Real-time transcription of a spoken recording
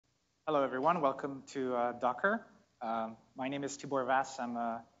Hello, everyone. Welcome to Docker. My name is Tibor Vass. I'm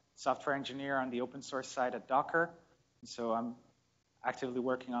a software engineer on the open source side at Docker. So I'm actively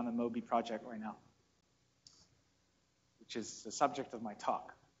working on the Moby project right now, which is the subject of my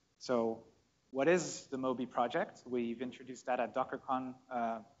talk. So what is the Moby project? We've introduced that at DockerCon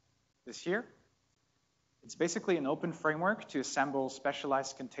this year. It's basically an open framework to assemble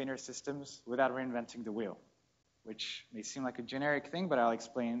specialized container systems without reinventing the wheel, which may seem like a generic thing, but I'll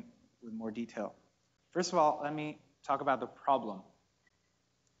explain with more detail. First of all, let me talk about the problem.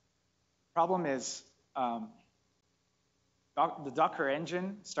 The problem is the Docker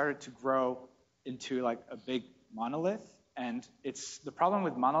engine started to grow into like a big monolith, and the problem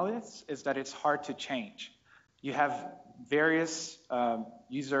with monoliths is that it's hard to change. You have various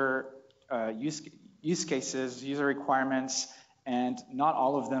use cases, user requirements, and not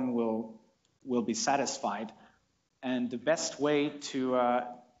all of them will be satisfied. And the best way to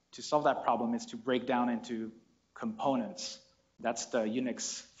solve that problem is to break down into components. That's the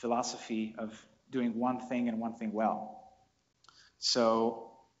Unix philosophy of doing one thing and one thing well.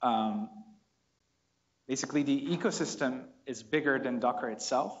 So basically, the ecosystem is bigger than Docker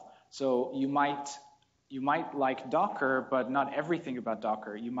itself. So you might like Docker, but not everything about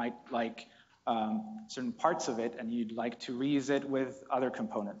Docker. You might like certain parts of it, and you'd like to reuse it with other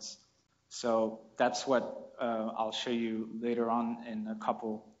components. So that's what I'll show you later on in a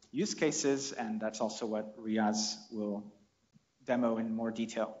couple use cases, and that's also what Riaz will demo in more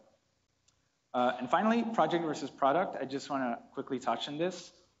detail. And finally, project versus product. I just want to quickly touch on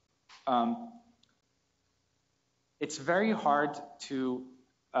this. It's very hard to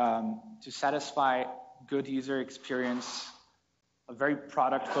satisfy good user experience, a very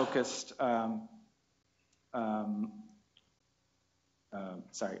product-focused.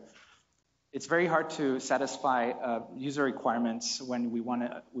 It's very hard to satisfy user requirements when we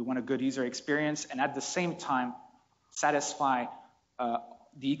want a good user experience, and at the same time satisfy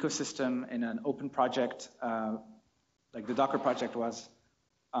the ecosystem in an open project like the Docker project was.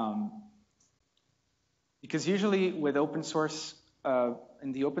 Because usually with open source,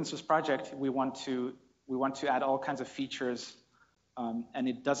 in the open source project, we want to add all kinds of features, and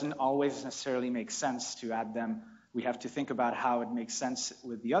it doesn't always necessarily make sense to add them. We have to think about how it makes sense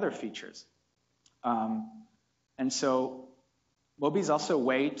with the other features. And so Moby is also a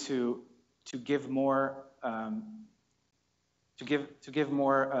way to give more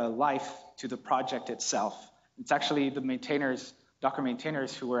life to the project itself. It's actually the maintainers, Docker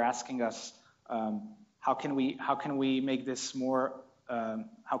maintainers, who were asking us, how can we make this more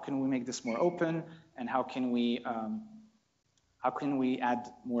open, and how can we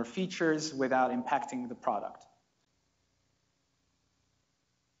add more features without impacting the product?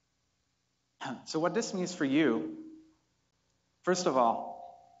 So what this means for you, first of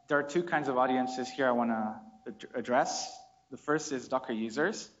all, there are two kinds of audiences here I want to address. The first is Docker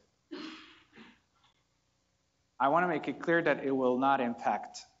users. I want to make it clear that it will not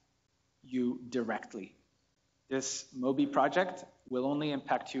impact you directly. This Moby project will only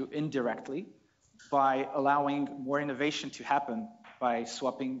impact you indirectly by allowing more innovation to happen, by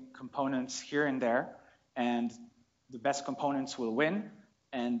swapping components here and there, and the best components will win,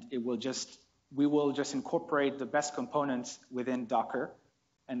 and we will just incorporate the best components within Docker,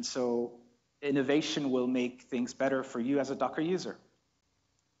 and so innovation will make things better for you as a Docker user.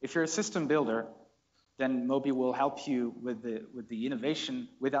 If you're a system builder, then Moby will help you with the innovation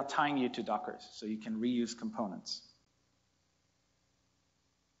without tying you to Docker, so you can reuse components.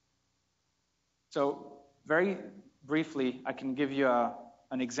 So very briefly, I can give you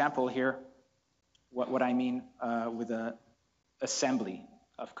an example here, what I mean with an assembly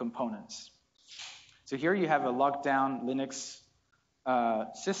of components. So here you have a locked down Linux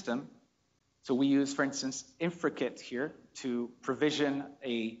system. So we use, for instance, InfraKit here to provision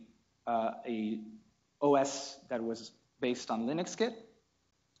a OS that was based on LinuxKit,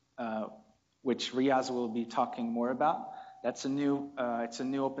 which Riaz will be talking more about. That's it's a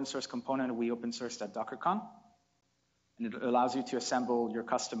new open source component we open sourced at DockerCon, and it allows you to assemble your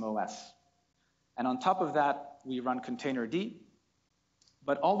custom OS. And on top of that, we run containerd.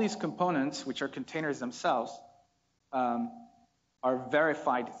 But all these components, which are containers themselves, are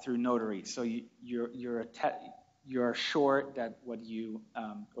verified through Notary. So you're sure that what you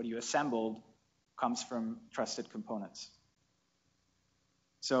assembled comes from trusted components.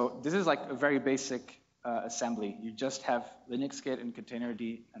 So this is like a very basic assembly. You just have LinuxKit and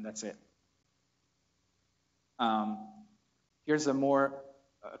containerd, and that's it. Here's a more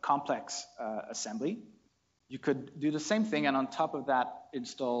complex assembly. You could do the same thing, and on top of that,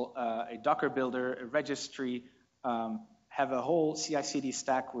 install a Docker builder, a registry, have a whole CI/CD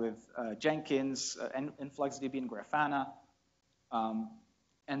stack with Jenkins, InfluxDB, and Grafana.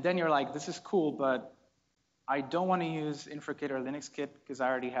 And then you're like, this is cool, but I don't want to use InfraKit or LinuxKit because I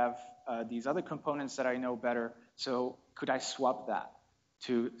already have these other components that I know better. So could I swap that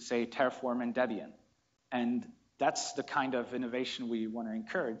to, say, Terraform and Debian? And that's the kind of innovation we want to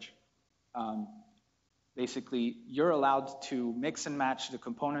encourage. Basically, you're allowed to mix and match the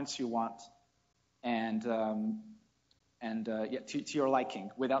components you want and to your liking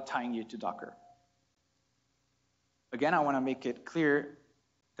without tying you to Docker. Again, I want to make it clear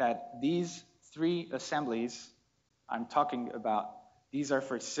that these 3 assemblies I'm talking about, these are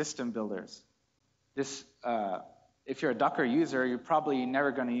for system builders. This, if you're a Docker user, you're probably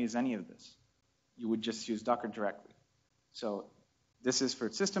never going to use any of this. You would just use Docker directly. So this is for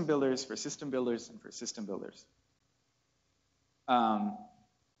system builders, and for system builders.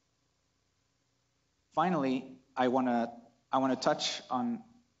 Finally, I want to touch on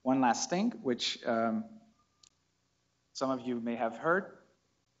one last thing, which some of you may have heard.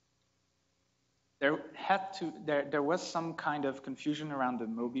 There was some kind of confusion around the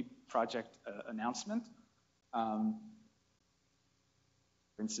Moby Project announcement. For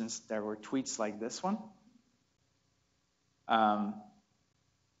instance, there were tweets like this one.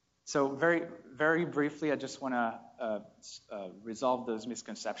 So very, very briefly, I just want to resolve those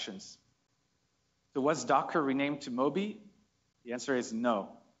misconceptions. So was Docker renamed to Moby? The answer is no.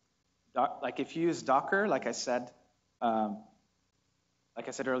 Like if you use Docker, like I said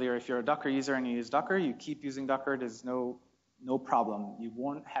earlier, if you're a Docker user and you use Docker, you keep using Docker. There's no problem. You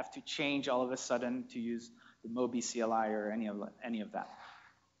won't have to change all of a sudden to use the Moby CLI or any of that.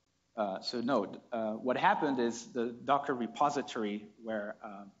 So no, what happened is the Docker repository where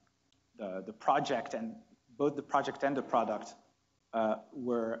the project and both the project and the product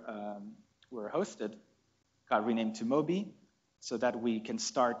were hosted got renamed to Moby so that we can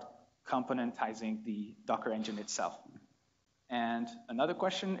start componentizing the Docker engine itself. And another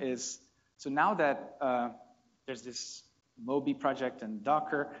question is, so now that there's this Moby project and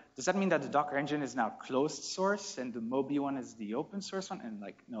Docker, does that mean that the Docker engine is now closed source and the Moby one is the open source one? And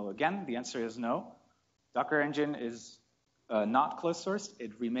like, no, again, the answer is no. Docker engine is not closed source,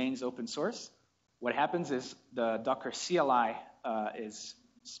 it remains open source. What happens is the Docker CLI is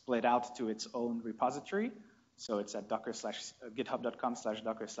split out to its own repository. So it's at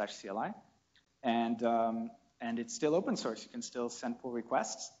github.com/docker/CLI. And it's still open source. You can still send pull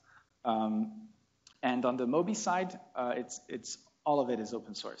requests. And on the Moby side, it's all of it is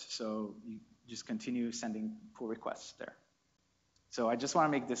open source. So you just continue sending pull requests there. So I just want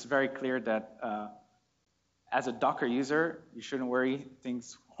to make this very clear that as a Docker user, you shouldn't worry.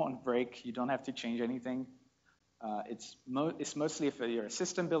 Things won't break. You don't have to change anything. It's mostly if you're a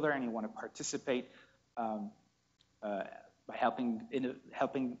system builder and you want to participate by helping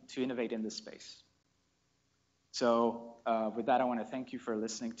to innovate in this space. So with that, I want to thank you for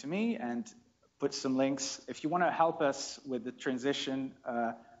listening to me and put some links. If you want to help us with the transition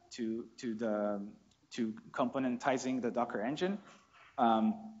to componentizing the Docker engine,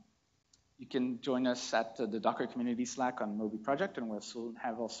 you can join us at the Docker community Slack on Moby Project, and we'll soon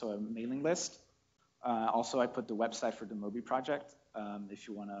have also a mailing list. Also, I put the website for the Moby Project if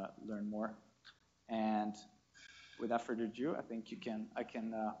you want to learn more. And without further ado, I think I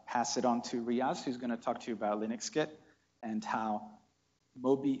can pass it on to Riaz, who's going to talk to you about LinuxKit and how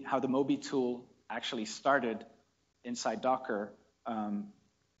the Moby tool actually started inside Docker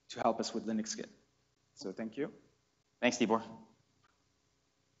to help us with LinuxKit. So thank you. Thanks, Tibor.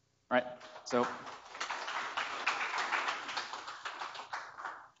 All right, so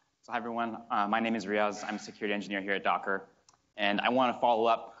hi everyone. My name is Riaz. I'm a security engineer here at Docker, and I want to follow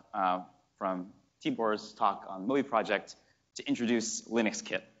up from Tibor's talk on Moby Project to introduce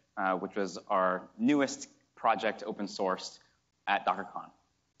LinuxKit, which was our newest project open sourced at DockerCon.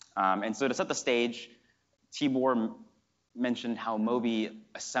 And so to set the stage, Tibor mentioned how Moby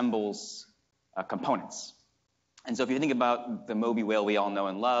assembles components. And so if you think about the Moby whale we all know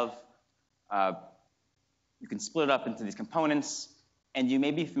and love, you can split it up into these components, and you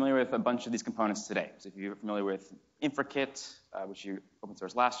may be familiar with a bunch of these components today. So if you're familiar with InfraKit, which you open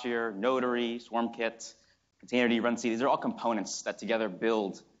sourced last year, Notary, SwarmKit, Containerd, Runc, these are all components that together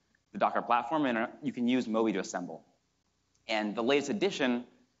build the Docker platform, and you can use Moby to assemble. And the latest addition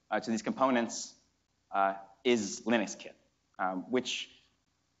to these components is LinuxKit, which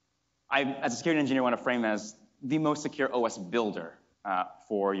I, as a security engineer, want to frame as the most secure OS builder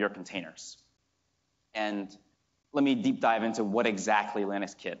for your containers. And let me deep dive into what exactly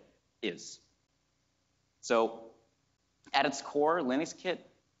LinuxKit is. So at its core, LinuxKit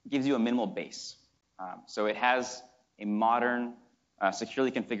gives you a minimal base. So it has a modern,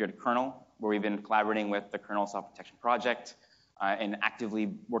 securely configured kernel, where we've been collaborating with the Kernel Self-Protection Project and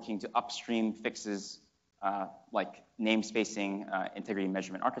actively working to upstream fixes like namespacing, integrity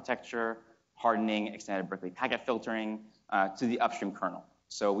measurement architecture, hardening, extended Berkeley packet filtering to the upstream kernel.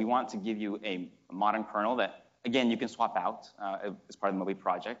 So we want to give you a modern kernel that, again, you can swap out as part of the Moby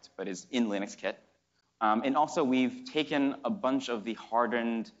project, but is in LinuxKit. And also, we've taken a bunch of the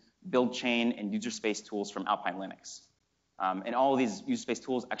hardened build chain and user space tools from Alpine Linux. And all of these user space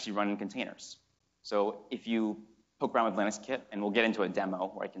tools actually run in containers. So if you poke around with LinuxKit, and we'll get into a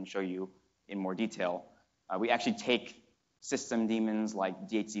demo where I can show you in more detail, we actually take system daemons like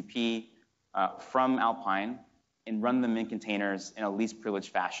DHCP from Alpine and run them in containers in a least privileged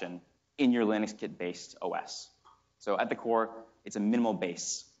fashion in your LinuxKit-based OS. So at the core, it's a minimal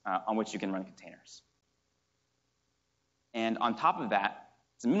base on which you can run containers. And on top of that,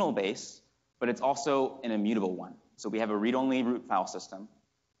 it's a minimal base, but it's also an immutable one. So we have a read-only root file system,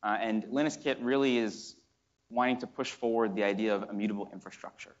 and LinuxKit really is wanting to push forward the idea of immutable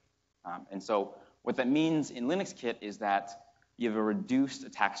infrastructure. And so what that means in LinuxKit is that you have a reduced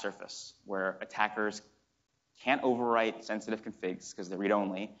attack surface where attackers can't overwrite sensitive configs because they're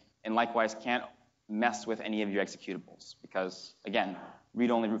read-only, and likewise can't mess with any of your executables because, again,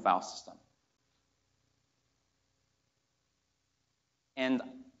 read-only root file system. And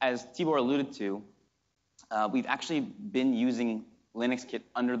as Tibor alluded to, we've actually been using LinuxKit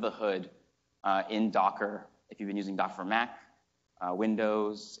under the hood in Docker, if you've been using Docker for Mac,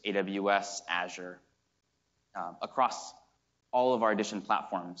 Windows, AWS, Azure, across all of our edition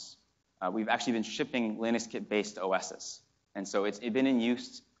platforms. We've actually been shipping LinuxKit-based OSs. And so it's been in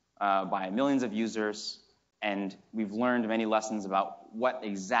use by millions of users, and we've learned many lessons about what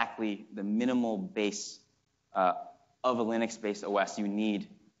exactly the minimal base of a Linux-based OS you need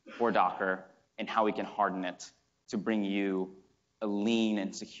for Docker and how we can harden it to bring you a lean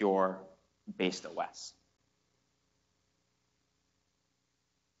and secure based OS.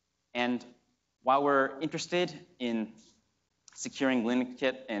 And while we're interested in securing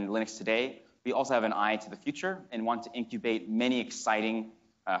LinuxKit and Linux today, we also have an eye to the future and want to incubate many exciting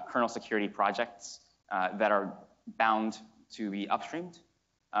kernel security projects that are bound to be upstreamed.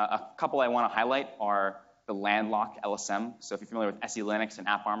 A couple I want to highlight are the Landlock LSM. So if you're familiar with SE Linux and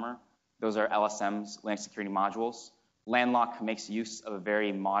AppArmor, those are LSMs, Linux security modules. Landlock makes use of a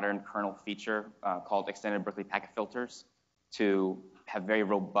very modern kernel feature called extended Berkeley packet filters to have very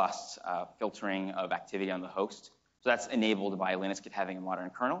robust filtering of activity on the host. So that's enabled by LinuxKit having a modern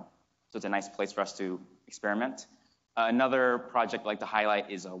kernel. So it's a nice place for us to experiment. Another project I'd like to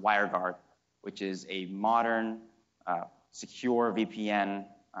highlight is WireGuard, which is a modern, secure VPN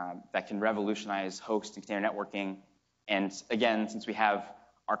that can revolutionize host and container networking. And again, since we have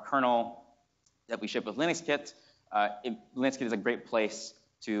our kernel that we ship with LinuxKit, LinuxKit is a great place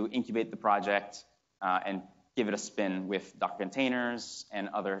to incubate the project and give it a spin with Docker containers and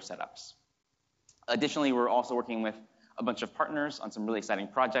other setups. Additionally, we're also working with a bunch of partners on some really exciting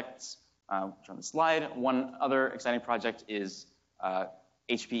projects, which are on the slide. One other exciting project is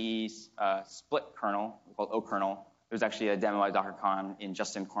HPE's split kernel called okernel. There's actually a demo at DockerCon in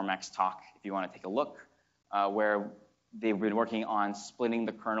Justin Cormack's talk, if you want to take a look, where they've been working on splitting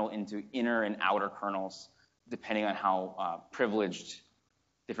the kernel into inner and outer kernels, depending on how privileged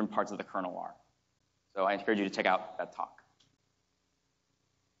different parts of the kernel are. So I encourage you to check out that talk.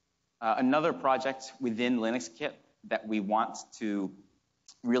 Another project within LinuxKit that we want to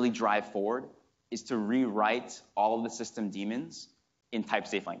really drive forward is to rewrite all of the system daemons in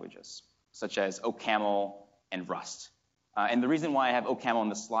type-safe languages, such as OCaml and Rust. And the reason why I have OCaml on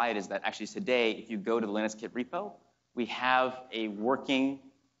the slide is that actually today, if you go to the LinuxKit repo, we have a working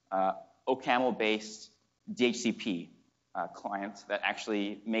OCaml-based DHCP client that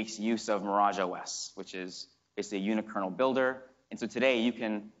actually makes use of Mirage OS, which is basically a unikernel builder. And so today you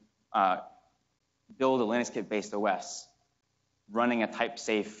can build a LinuxKit-based OS running a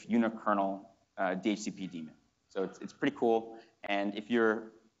type-safe unikernel DHCP daemon. So it's pretty cool. And if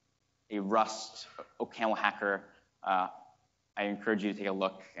you're a Rust OCaml hacker, I encourage you to take a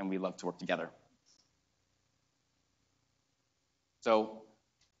look, and we'd love to work together. So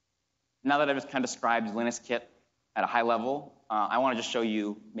now that I've just kind of described LinuxKit at a high level, I want to just show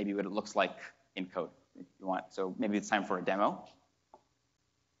you maybe what it looks like in code, if you want. So maybe it's time for a demo.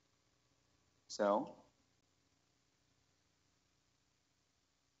 So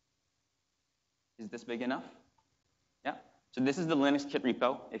is this big enough? Yeah. So this is the LinuxKit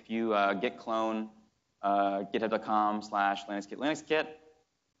repo. If you git clone github.com/LinuxKit,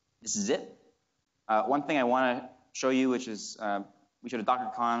 this is it. One thing I want to show you, which is we showed a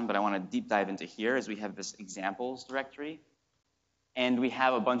DockerCon, but I want to deep dive into here is we have this examples directory. And we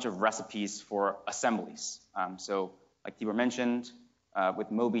have a bunch of recipes for assemblies. So like Tibor mentioned,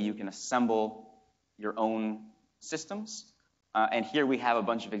 with Moby, you can assemble your own systems. And here we have a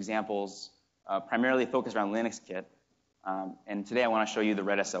bunch of examples, primarily focused around LinuxKit. And today I want to show you the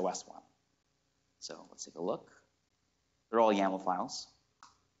Redis OS one. So let's take a look. They're all YAML files.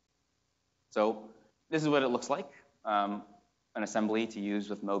 So this is what it looks like, an assembly to use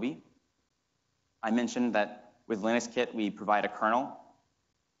with Moby. I mentioned that with LinuxKit, we provide a kernel.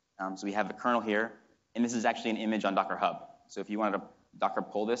 So we have the kernel here. And this is actually an image on Docker Hub. So if you wanted to Docker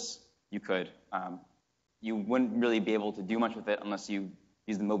pull this, you could. You wouldn't really be able to do much with it unless you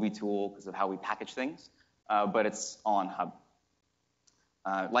use the Moby tool because of how we package things. But it's all on Hub.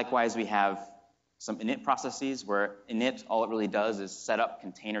 Likewise, we have some init processes where init, all it really does is set up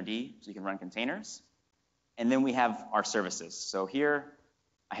containerd so you can run containers. And then we have our services. So here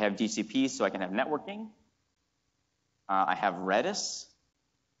I have DCP so I can have networking. I have Redis.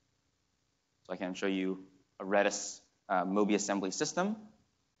 So I can show you a Redis Moby assembly system.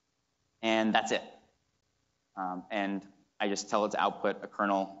 And that's it. And I just tell it to output a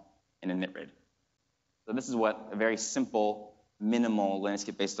kernel in a initrid. So this is what a very simple, minimal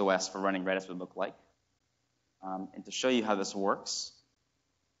LinuxKit-based OS for running Redis would look like. And to show you how this works,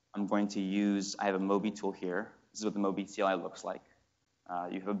 I'm going to use, I have a Moby tool here. This is what the Moby CLI looks like.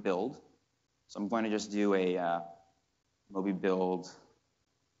 You have a build. So I'm going to just do a Moby build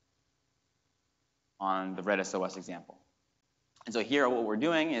on the Redis OS example. And so here what we're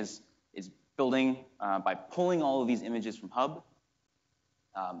doing is building by pulling all of these images from Hub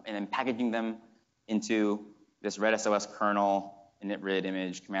and then packaging them into this Redis OS kernel, initrid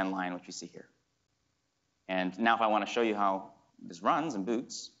image, command line, which you see here. And now if I want to show you how this runs and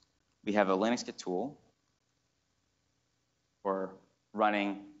boots, we have a LinuxKit tool for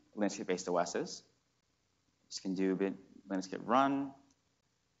running LinuxKit-based OSs. Just can do LinuxKit run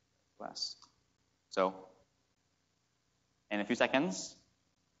OS. So in a few seconds,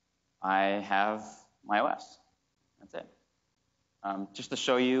 I have my OS. That's it. Just to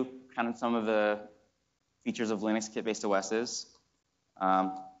show you kind of some of the features of LinuxKit-based OSs,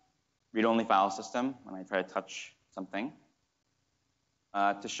 read-only file system when I try to touch something.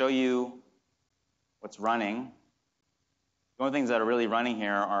 To show you what's running, the only things that are really running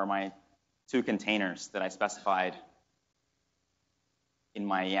here are my 2 containers that I specified in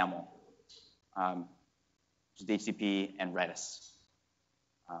my YAML, which is DHCP and Redis.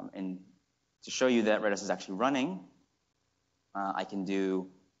 And to show you that Redis is actually running, I can do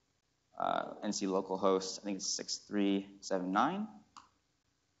nc localhost, I think it's 6379.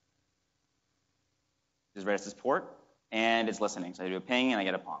 This is Redis's port, and it's listening. So I do a ping, and I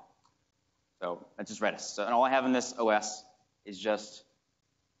get a pong. So that's just Redis. So, and all I have in this OS is just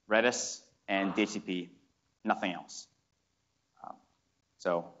Redis and DHCP, nothing else.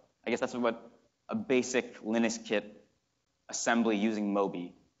 So I guess that's what a basic LinuxKit assembly using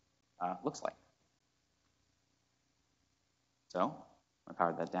Moby looks like. So I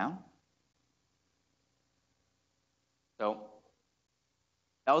powered that down. So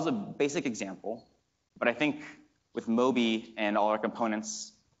that was a basic example, but I think with Moby and all our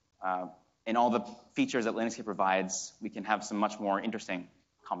components and all the features that LinuxKit provides, we can have some much more interesting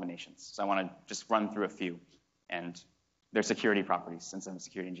combinations. So I want to just run through a few and their security properties, since I'm a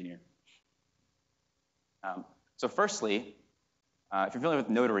security engineer. So firstly, if you're familiar with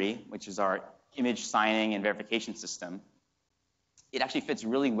Notary, which is our image signing and verification system, it actually fits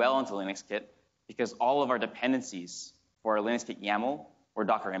really well into LinuxKit because all of our dependencies for our LinuxKit YAML were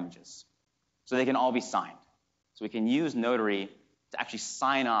Docker images. So they can all be signed. So we can use Notary to actually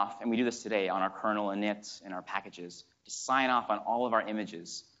sign off, and we do this today on our kernel init and our packages, to sign off on all of our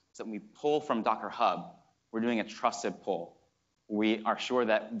images so that when we pull from Docker Hub, we're doing a trusted pull. We are sure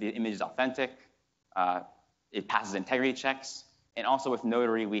that the image is authentic, it passes integrity checks, and also with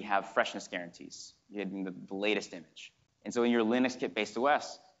Notary, we have freshness guarantees, getting the latest image. And so in your LinuxKit-based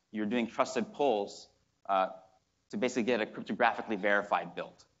OS, you're doing trusted pulls to basically get a cryptographically verified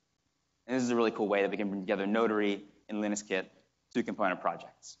build. And this is a really cool way that we can bring together Notary and LinuxKit 2 component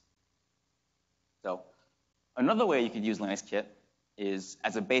projects. So another way you could use LinuxKit is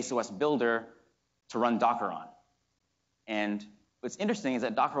as a base OS builder to run Docker on. And what's interesting is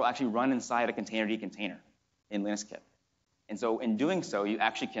that Docker will actually run inside a containerd container in LinuxKit. And so in doing so, you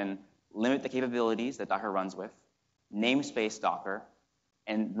actually can limit the capabilities that Docker runs with, namespace Docker,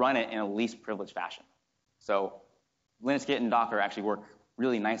 and run it in a least privileged fashion. So LinuxKit and Docker actually work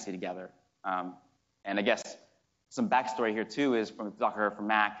really nicely together. And I guess some backstory here too is from Docker for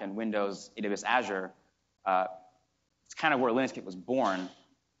Mac and Windows, AWS Azure, it's kind of where LinuxKit was born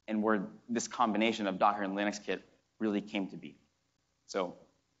and where this combination of Docker and LinuxKit really came to be. So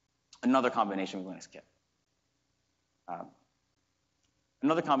another combination with LinuxKit.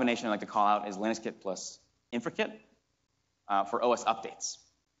 Another combination I'd like to call out is LinuxKit plus InfraKit for OS updates.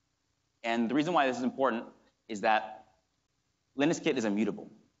 And the reason why this is important is that LinuxKit is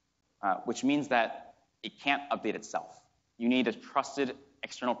immutable, which means that it can't update itself. You need a trusted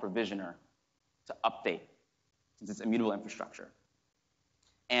external provisioner to update, since it's immutable infrastructure.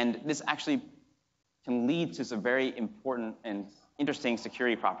 And this actually can lead to some very important and interesting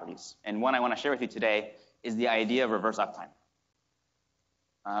security properties. And one I want to share with you today is the idea of reverse uptime.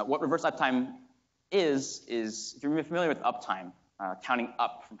 What reverse uptime is if you're familiar with uptime, counting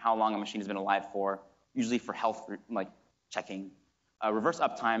up from how long a machine has been alive for, usually for health like checking. Reverse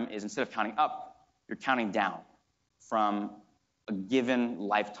uptime is instead of counting up, you're counting down from a given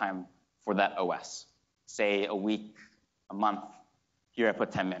lifetime for that OS. Say a week, a month. Here I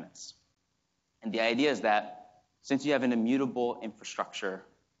put 10 minutes. And the idea is that since you have an immutable infrastructure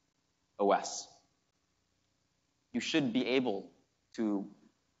OS, you should be able to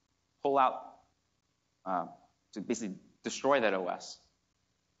pull out, to basically destroy that OS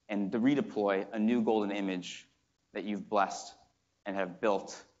and to redeploy a new golden image that you've blessed and have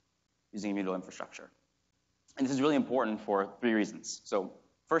built using immutable infrastructure. And this is really important for 3 reasons. So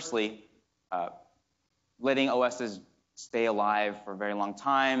firstly, letting OSs stay alive for a very long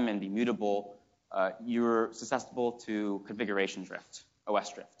time and be mutable, you're susceptible to configuration drift,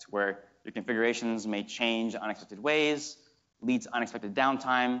 OS drift, where your configurations may change in unexpected ways, lead to unexpected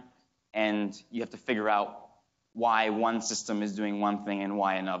downtime, and you have to figure out why one system is doing one thing and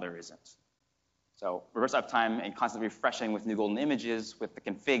why another isn't. So reverse uptime and constantly refreshing with new golden images with the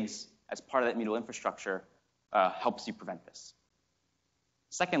configs as part of that immutable infrastructure helps you prevent this.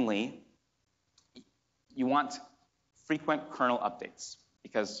 Secondly, you want frequent kernel updates,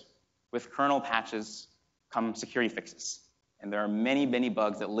 because with kernel patches come security fixes. And there are many, many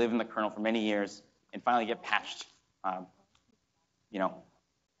bugs that live in the kernel for many years and finally get patched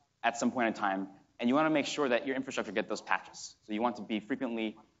at some point in time. And you want to make sure that your infrastructure gets those patches. So you want to be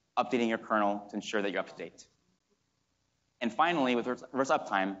frequently updating your kernel to ensure that you're up to date. And finally, with reverse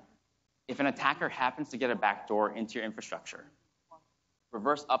uptime, if an attacker happens to get a backdoor into your infrastructure,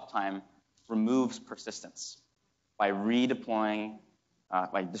 reverse uptime removes persistence by redeploying,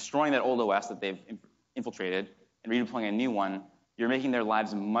 by destroying that old OS that they've infiltrated and redeploying a new one. You're making their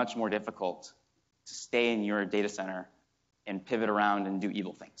lives much more difficult to stay in your data center and pivot around and do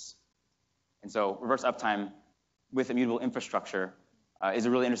evil things. And so reverse uptime with immutable infrastructure is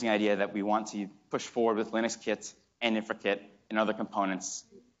a really interesting idea that we want to push forward with LinuxKit and InfraKit and other components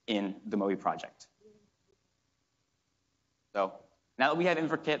in the Moby project. So now that we have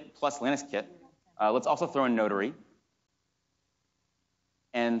InfraKit plus LinuxKit, let's also throw in Notary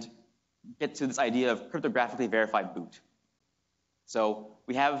and get to this idea of cryptographically verified boot. So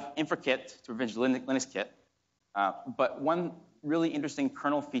we have InfraKit to provision LinuxKit, but one really interesting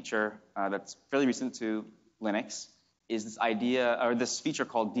kernel feature that's fairly recent to Linux is this idea, or this feature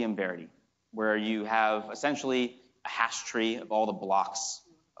called DM Verity, where you have essentially a hash tree of all the blocks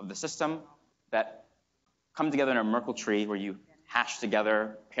of the system that come together in a Merkle tree where you hash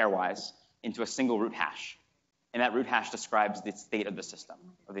together pairwise into a single root hash. And that root hash describes the state of the system,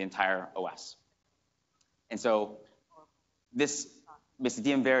 of the entire OS. And so this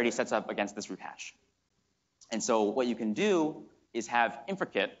DM Verity sets up against this root hash. And so what you can do is have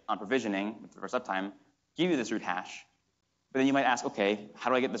InfraKit on provisioning with reverse uptime give you this root hash. But then you might ask, okay, how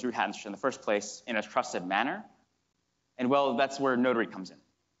do I get this root hash in the first place in a trusted manner? And well, that's where Notary comes in.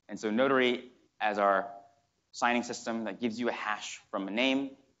 And so Notary, as our signing system that gives you a hash from a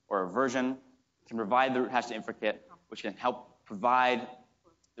name or a version, can provide the root hash to InfraKit, which can help provide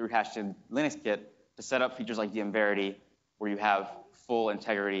the root hash to LinuxKit to set up features like DM Verity, where you have full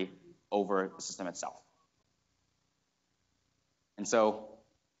integrity over the system itself. And so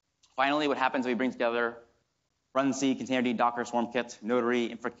finally, what happens when we bring together Run C, Containerd, Docker, SwarmKit, Notary,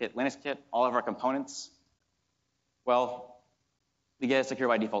 InfraKit, LinuxKit, all of our components? Well, we get a secure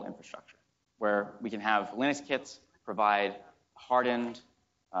by default infrastructure, where we can have LinuxKit provide hardened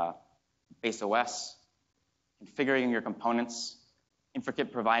base OS, configuring your components,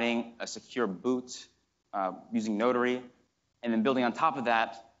 InfraKit providing a secure boot using Notary, and then building on top of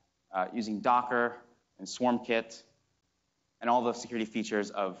that using Docker and SwarmKit and all the security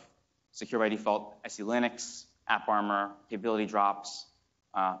features of secure by default SELinux, AppArmor, capability drops,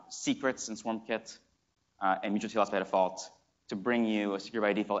 secrets in SwarmKit, and mutual TLS by default to bring you a secure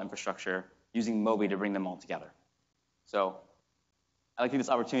by default infrastructure using Moby to bring them all together. So I'd like to take this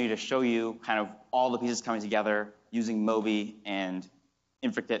opportunity to show you kind of all the pieces coming together using Moby and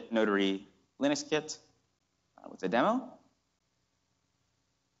InfraKit, Notary, LinuxKit with a demo.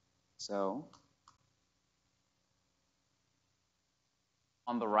 So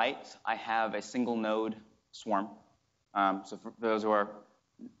on the right, I have a single node swarm. So for those who are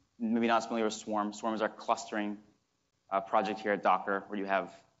maybe not as familiar with Swarm, Swarm is our clustering project here at Docker, where you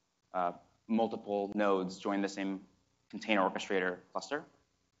have multiple nodes join the same container orchestrator cluster.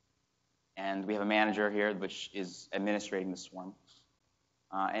 And we have a manager here which is administrating the swarm.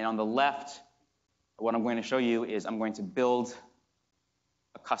 And on the left, what I'm going to show you is I'm going to build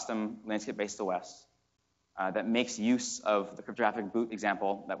a custom LinuxKit-based OS that makes use of the cryptographic boot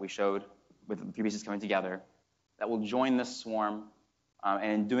example that we showed with the few pieces coming together, that will join this swarm,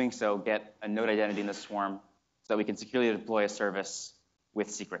 and in doing so, get a node identity in the swarm so that we can securely deploy a service with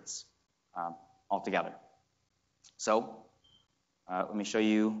secrets altogether. So let me show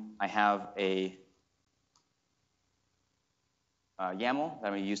you. I have a YAML that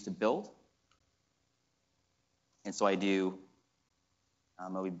I'm going to use to build. And so I do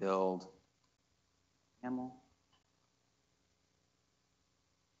Moby build YAML.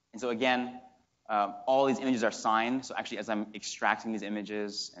 And so again, all these images are signed. So actually, as I'm extracting these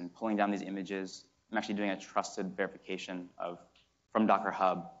images and pulling down these images, I'm actually doing a trusted verification from Docker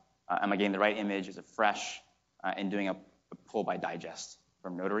Hub. Am I getting the right image? Is it fresh? And doing a pull by digest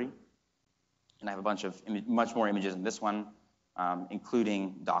from Notary. And I have a bunch of much more images in this one,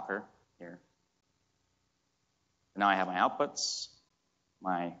 including Docker here. Now I have my outputs,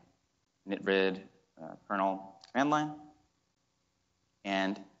 my initrid kernel command line.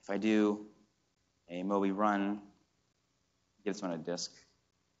 And if I do a Moby run, get this one a disk.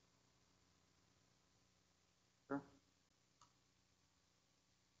 Sure.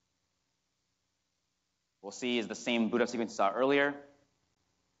 We'll see is the same boot up sequence we saw earlier.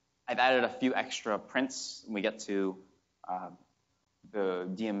 I've added a few extra prints when we get to the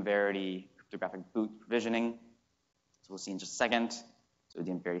DM Verity cryptographic boot provisioning. So we'll see in just a second. So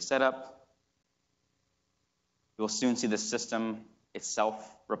DM Verity setup. You'll soon see the system itself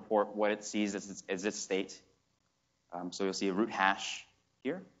report what it sees as its state. So you'll see a root hash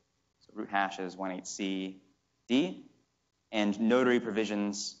here. So root hash is 18CD, and Notary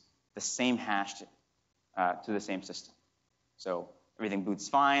provisions the same hash to the same system. So everything boots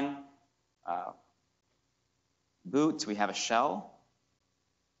fine. Boot, we have a shell.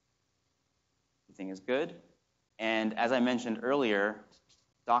 Everything is good. And as I mentioned earlier,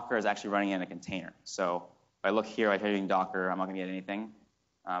 Docker is actually running in a container. So if I look here, if I'm doing Docker, I'm not going to get anything.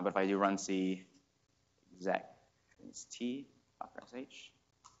 But if I do run C exec, it's T, Docker sh.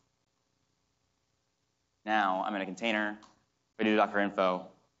 Now I'm in a container. If I do Docker info,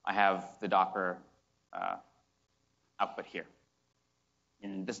 I have the Docker output here.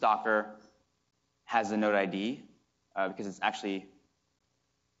 And this Docker has the node ID because it's actually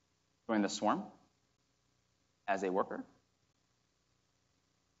joined the swarm as a worker.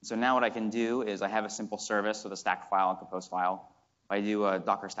 So now what I can do is I have a simple service with a stack file and compose file. If I do a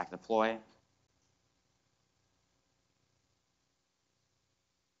Docker stack deploy,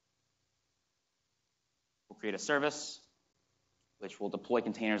 we'll create a service which will deploy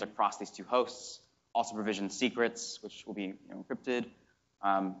containers across these two hosts, also provision secrets, which will be encrypted.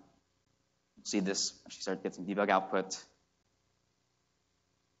 You'll see this actually start to get some debug output,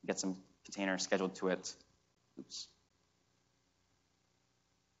 get some containers scheduled to it. Oops.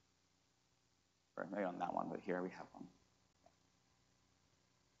 Or maybe on that one, but here we have one.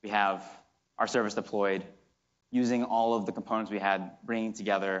 We have our service deployed using all of the components we had, bringing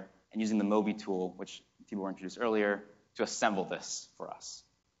together, and using the Moby tool, which people were introduced earlier, to assemble this for us.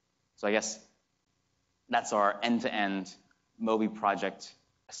 So I guess that's our end-to-end Moby project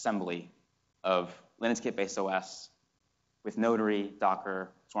assembly of LinuxKit-based OS with Notary, Docker,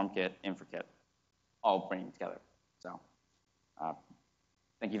 SwarmKit, InfraKit, all bringing together. So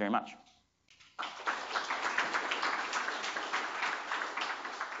thank you very much.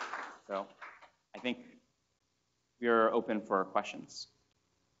 So I think we are open for questions.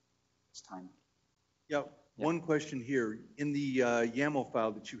 It's time. Yeah, one question here. In the YAML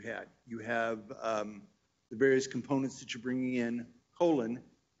file that you have the various components that you're bringing in, colon,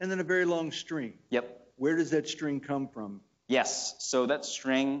 and then a very long string. Yep. Where does that string come from? Yes, so that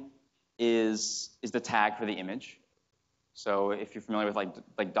string is the tag for the image. So if you're familiar with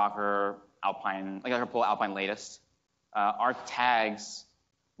like Docker Alpine, like Docker pull Alpine latest, our tags,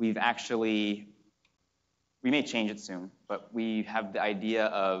 we may change it soon, but we have the idea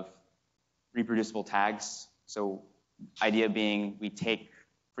of reproducible tags. So idea being we take,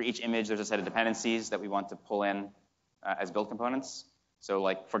 for each image, there's a set of dependencies that we want to pull in as build components. So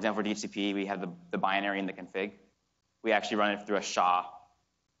like, for example, for DHCP, we have the binary and the config. we actually run it through a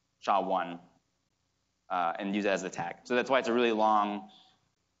SHA-1, and use it as the tag. So that's why it's a really long,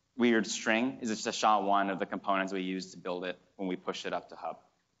 weird string, is it's just a SHA-1 of the components we use to build it when we push it up to hub.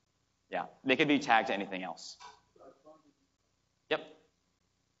 Yeah, they could be tagged to anything else. Yep.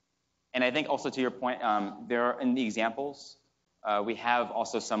 And I think also to your point, there are, in the examples, we have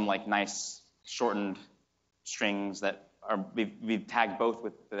also some like nice shortened strings that are, we've tagged both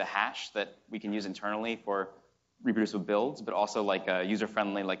with the hash that we can use internally for reproducible builds, but also like a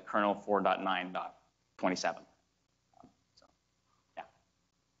user-friendly like kernel 4.9.27. So, yeah.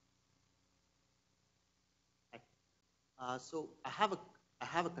 So I have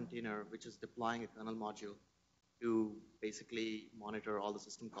a container which is deploying a kernel module to basically monitor all the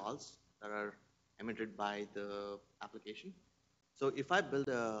system calls that are emitted by the application. So if I build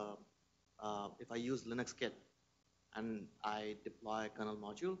if I use LinuxKit and I deploy a kernel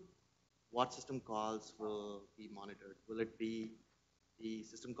module, what system calls will be monitored? Will it be the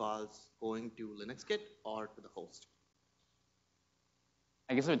system calls going to LinuxKit or to the host?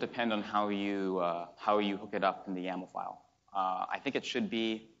 I guess it would depend on how you hook it up in the YAML file. I think it should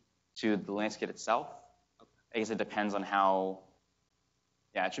be to the LinuxKit itself. Okay. I guess it depends on how.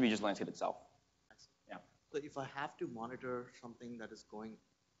 Yeah, it should be just LinuxKit itself. Yeah. So if I have to monitor something that is going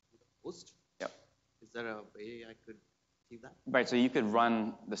to the host, Yep. is there a way I could see that? Right. So you could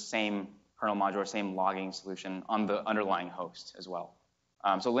run the same kernel module or same logging solution on the underlying host as well.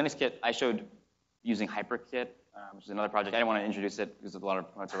 So LinuxKit, I showed using HyperKit, which is another project. I didn't want to introduce it because there's a lot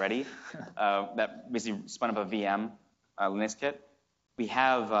of projects already. That basically spun up a VM, LinuxKit. We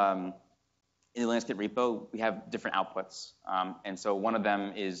have, in the LinuxKit repo, we have different outputs. And so one of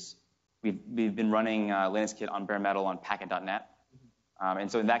them is, we've been running LinuxKit on bare metal on packet.net.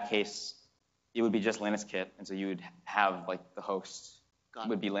 And so in that case, it would be just LinuxKit. And so you would have like the host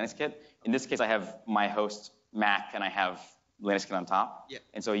would be LinuxKit. In this case, I have my host Mac and I have LinuxKit on top. Yeah.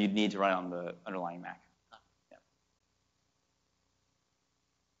 And so you'd need to run it on the underlying Mac. Yeah.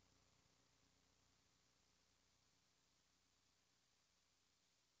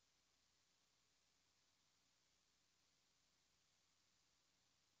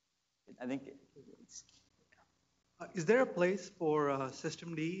 I think it's, Is there a place for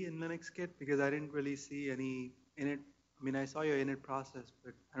systemd in LinuxKit? Because I didn't really see any init. I mean, I saw your init process,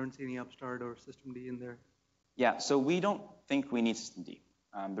 but I don't see any upstart or systemd in there. yeah, so we don't think we need systemd.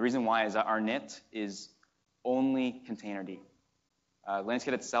 The reason why is that our init is only containerd.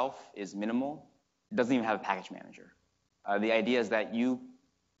 LinuxKit itself is minimal. It doesn't even have a package manager. The idea is that you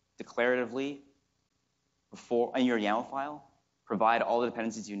declaratively, in your YAML file, provide all the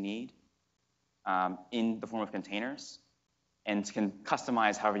dependencies you need in the form of containers and can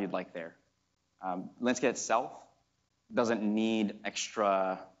customize however you'd like there. LinuxKit itself doesn't need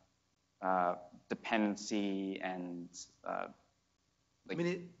extra dependency and I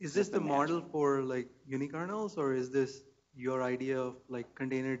mean, is this the model for like unikernels, or is this your idea of like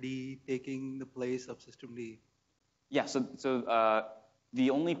containerd taking the place of systemd? Yeah, so the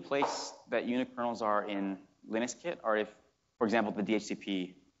only place that unikernels are in LinuxKit are if, for example, the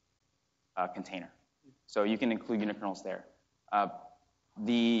DHCP container. So you can include unikernels there.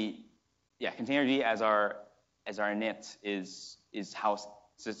 Containerd as our init is how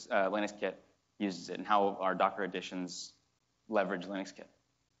LinuxKit uses it and how our Docker editions leverage LinuxKit.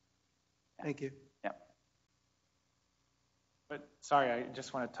 Yeah. Thank you. Yeah. But sorry, I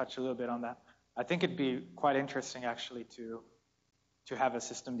just want to touch a little bit on that. I think it'd be quite interesting actually to have a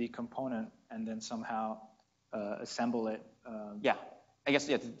systemd component and then somehow assemble it. Yeah, I guess,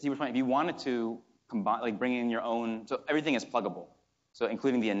 yeah, to your point, if you wanted to combine, like bring in your own, so everything is pluggable. So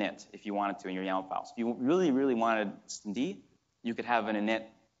including the init, if you wanted to in your YAML files. If you really, really wanted systemd, you could have an init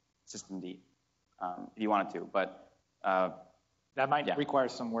systemd if you wanted to, but that might require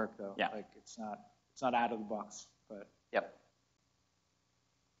some work though. Yeah. Like it's not out of the box, but. Yep.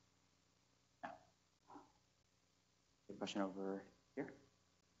 Yeah. A question over here?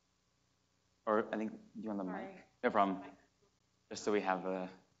 Or I think, do you want the mic? No problem. Just so we have a.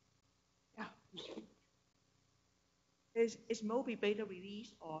 Yeah. Is Moby beta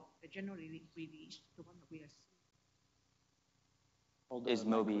release or the general release the one that we are seeing? Is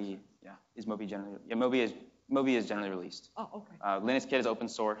Moby, is Moby generally, Moby is generally released. Oh, okay. LinuxKit is open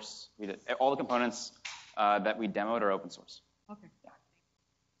source. All the components that we demoed are open source. Okay. Yeah.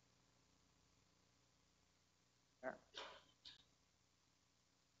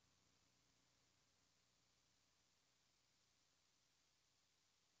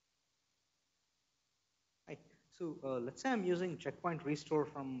 Hi. So let's say I'm using checkpoint restore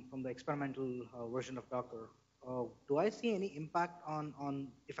from the experimental version of Docker. Do I see any impact on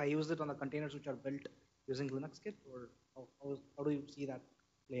if I use it on the containers which are built using LinuxKit, or how do you see that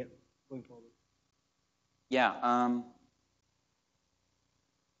play going forward? Yeah.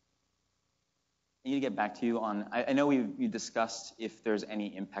 I need to get back to you on, I know we discussed if there's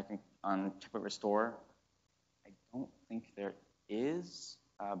any impact on checkpoint restore. I don't think there is,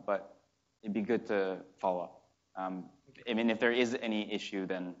 but it'd be good to follow up. I mean, if there is any issue,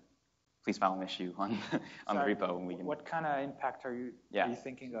 then please file an issue on the repo. And we can. What kind of impact are you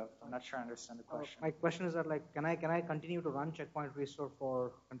thinking of? I'm not sure I understand the question. My question is that, like, can I continue to run checkpoint restore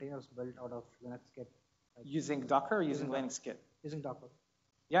for containers built out of LinuxKit? Using Docker or using LinuxKit? Using Docker.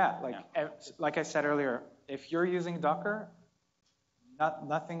 Yeah, like I said earlier, if you're using Docker,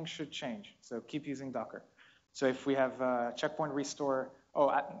 nothing should change. So keep using Docker. So if we have checkpoint restore,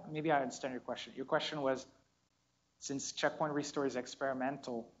 maybe I understand your question. Your question was, since checkpoint restore is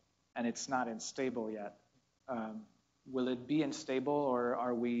experimental and it's not unstable yet, will it be unstable, or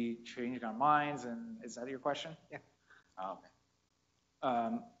are we changing our minds? And is that your question? Yeah. Oh,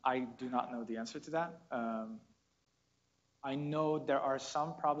 okay. I do not know the answer to that. I know there are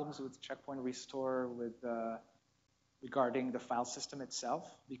some problems with checkpoint restore regarding the file system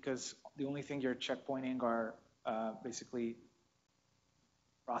itself, because the only thing you're checkpointing are basically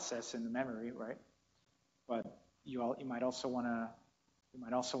process in the memory, right? But you might also want to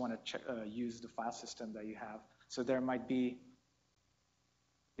use the file system that you have. So there might be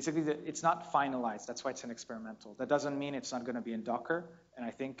basically it's not finalized. That's why it's an experimental. That doesn't mean it's not going to be in Docker, and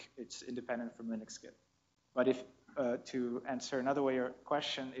I think it's independent from LinuxKit. But if to answer another way your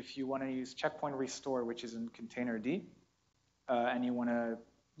question, if you want to use checkpoint restore, which is in containerd, and you want to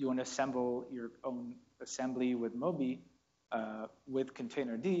assemble your own assembly with Moby with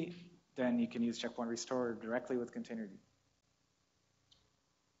containerd, then you can use checkpoint restore directly with containerd.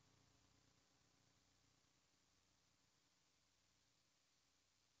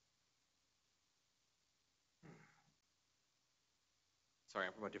 Sorry,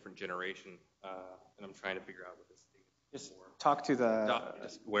 I'm from a different generation, and I'm trying to figure out what this thing is. Just talk to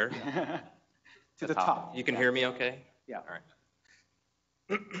the... Where? To the top. You can hear me okay? Yeah. All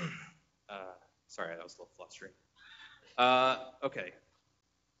right. Sorry, that was a little flustering. Okay.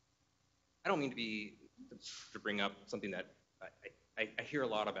 I don't mean to bring up something that I hear a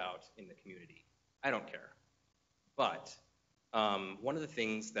lot about in the community. I don't care. But one of the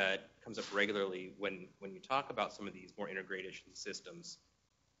things that comes up regularly when you talk about some of these more integrated systems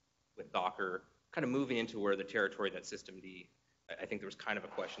with Docker, kind of moving into where the territory that systemd, I think there was kind of a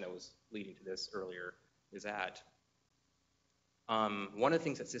question that was leading to this earlier, is at. One of the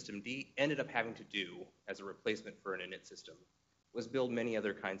things that systemd ended up having to do as a replacement for an init system was build many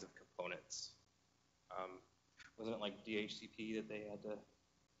other kinds of components. Wasn't it like DHCP that they had to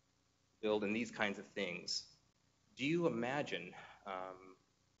build and these kinds of things? Do you imagine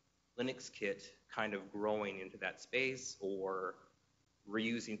LinuxKit kind of growing into that space, or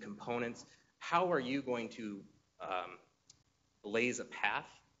reusing components? How are you going to blaze a path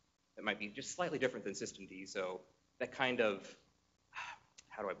that might be just slightly different than systemd? So that kind of,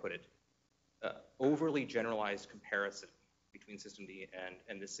 how do I put it, overly generalized comparison between systemd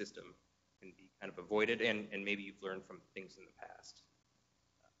and this system can be kind of avoided, and maybe you've learned from things in the past.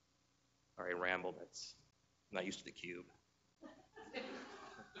 Sorry, I rambled. I'm not used to the cube.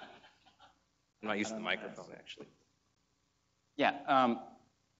 I'm not used to the microphone, actually. Yeah,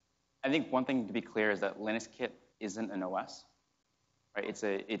 I think one thing to be clear is that LinuxKit isn't an OS, right?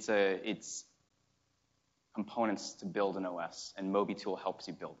 It's components to build an OS, and Moby tool helps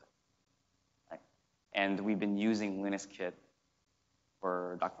you build it, right? And we've been using LinuxKit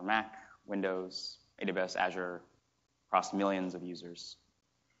for Docker Mac, Windows, AWS, Azure, across millions of users.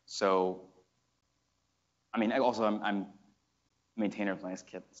 So, I mean, I'm a maintainer of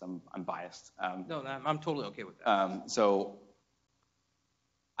LinuxKit, so I'm biased. No, I'm totally okay with that. So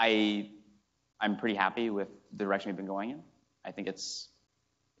I'm pretty happy with the direction we've been going in. I think it's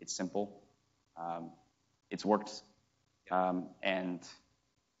simple. It's worked, and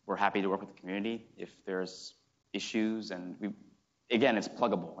we're happy to work with the community if there's issues. And again, it's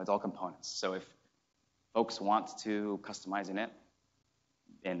pluggable. It's all components. So if folks want to customize in it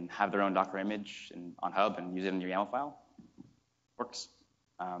and have their own Docker image on Hub and use it in your YAML file, works.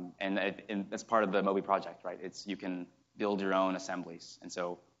 And that's part of the Moby project, right? You can build your own assemblies. And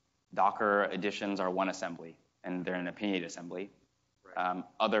so Docker additions are one assembly, and they're an opinionated assembly. Right.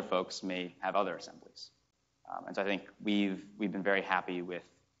 Other folks may have other assemblies. And so I think we've been very happy with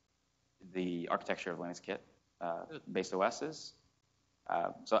the architecture of LinuxKit based OSs.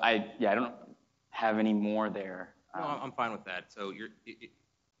 So I don't have any more there. No, I'm fine with that. So it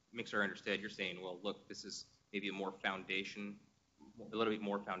makes sure I understand. You're saying, well, look, this is maybe a more a little bit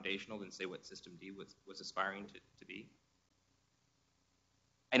more foundational than say what systemd was aspiring to be?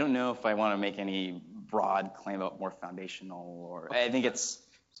 I don't know if I want to make any broad claim about more foundational, or I think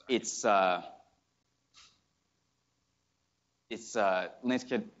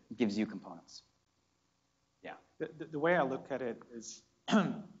LinuxKit gives you components. Yeah. The way I look at it is,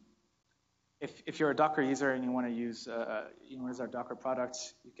 if you're a Docker user and you want to use our Docker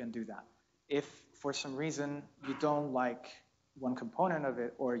products, you can do that. If for some reason you don't like one component of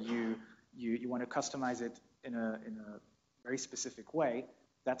it, or you want to customize it in a very specific way,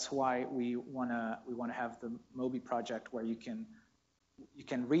 that's why we want to have the Moby project, where you can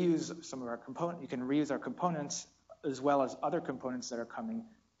reuse some of our components. You can reuse our components as well as other components that are coming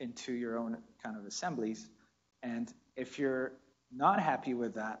into your own kind of assemblies. And if you're not happy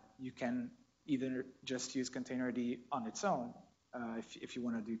with that, you can either just use containerd on its own, if you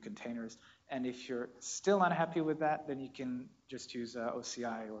want to do containers. And if you're still not happy with that, then you can just use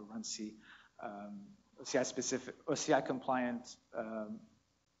OCI or runc, OCI compliant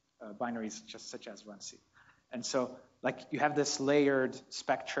binaries, just such as runc. And so, like, you have this layered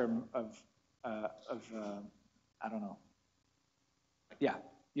spectrum of I don't know. Yeah,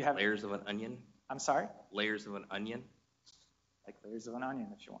 you have Layers of an onion? I'm sorry? Layers of an onion? Like layers of an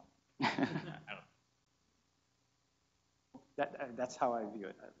onion, if you want. I don't know. That's how I view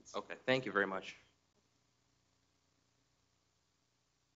it. Okay, thank you very much.